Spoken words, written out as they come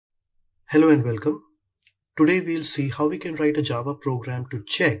Hello and welcome. Today we'll see how we can write a Java program to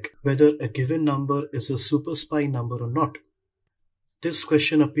check whether a given number is a SuperSpy number or not. This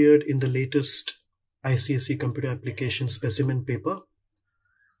question appeared in the latest ICSE computer application specimen paper.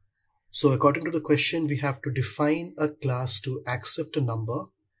 So according to the question, we have to define a class to accept a number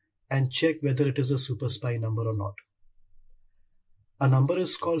and check whether it is a SuperSpy number or not. A number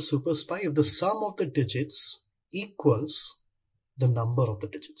is called SuperSpy if the sum of the digits equals the number of the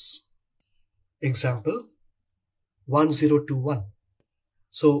digits. Example 1021.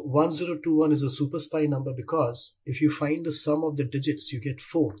 So 1021 is a SuperSpy number because if you find the sum of the digits, you get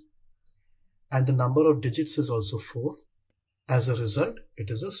 4. And the number of digits is also 4. As a result,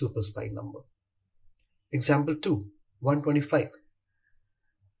 it is a SuperSpy number. Example 2, 125.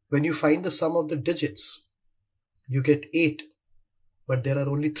 When you find the sum of the digits, you get 8, but there are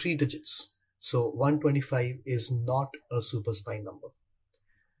only 3 digits. So 125 is not a SuperSpy number.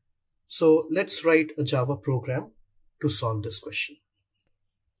 So let's write a Java program to solve this question.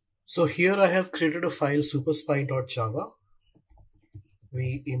 So here I have created a file superspy.java.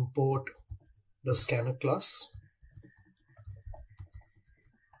 We import the scanner class.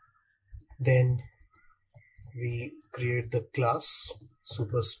 Then we create the class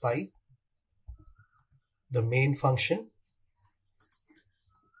SuperSpy, the main function.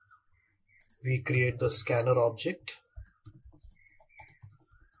 We create the scanner object.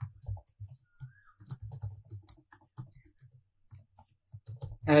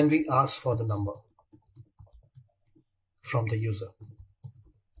 And we ask for the number from the user.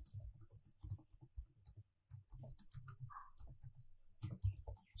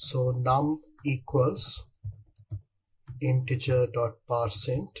 So num equals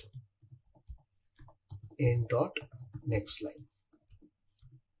integer.parseInt int.next line.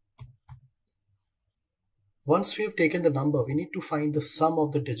 Once we have taken the number, we need to find the sum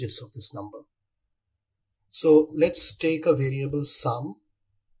of the digits of this number. So let's take a variable sum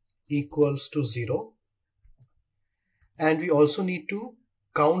equals to 0, and we also need to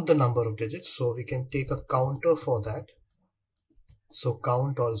count the number of digits, so we can take a counter for that. So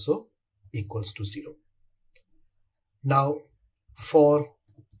count also equals to 0. Now for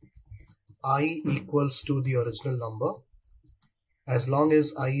I equals to the original number, as long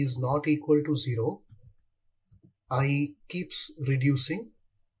as I is not equal to 0, I keeps reducing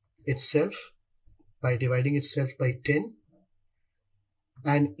itself by dividing itself by 10.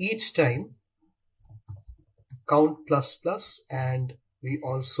 And each time count plus plus, and we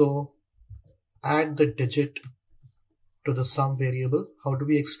also add the digit to the sum variable. How do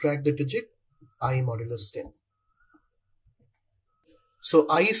we extract the digit? I modulus 10. So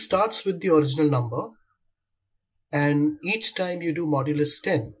I starts with the original number, and each time you do modulus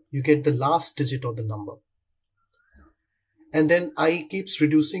 10, you get the last digit of the number. And then I keeps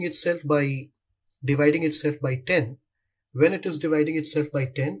reducing itself by dividing itself by 10. When it is dividing itself by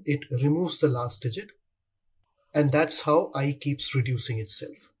 10, it removes the last digit, and that's how I keeps reducing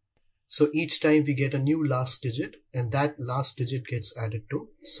itself. So each time we get a new last digit, and that last digit gets added to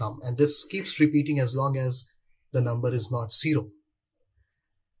sum, and this keeps repeating as long as the number is not 0.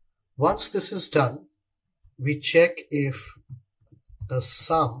 Once this is done, we check if the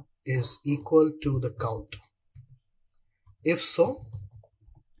sum is equal to the count. If so,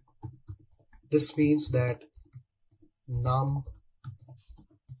 this means that num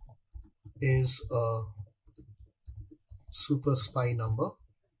is a SuperSpy number,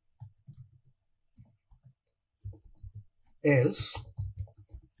 else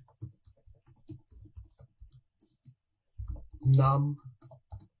num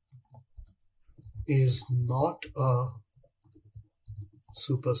is not a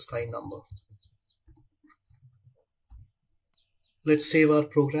SuperSpy number. Let's save our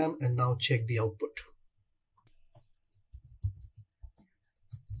program and now check the output.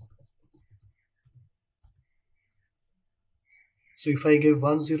 So if I give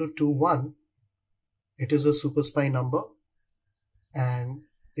 1021, it is a SuperSpy number, and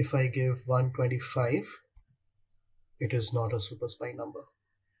if I give 125, it is not a SuperSpy number.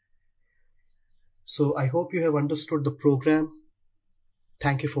 So I hope you have understood the program.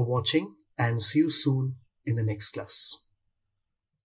 Thank you for watching, and see you soon in the next class.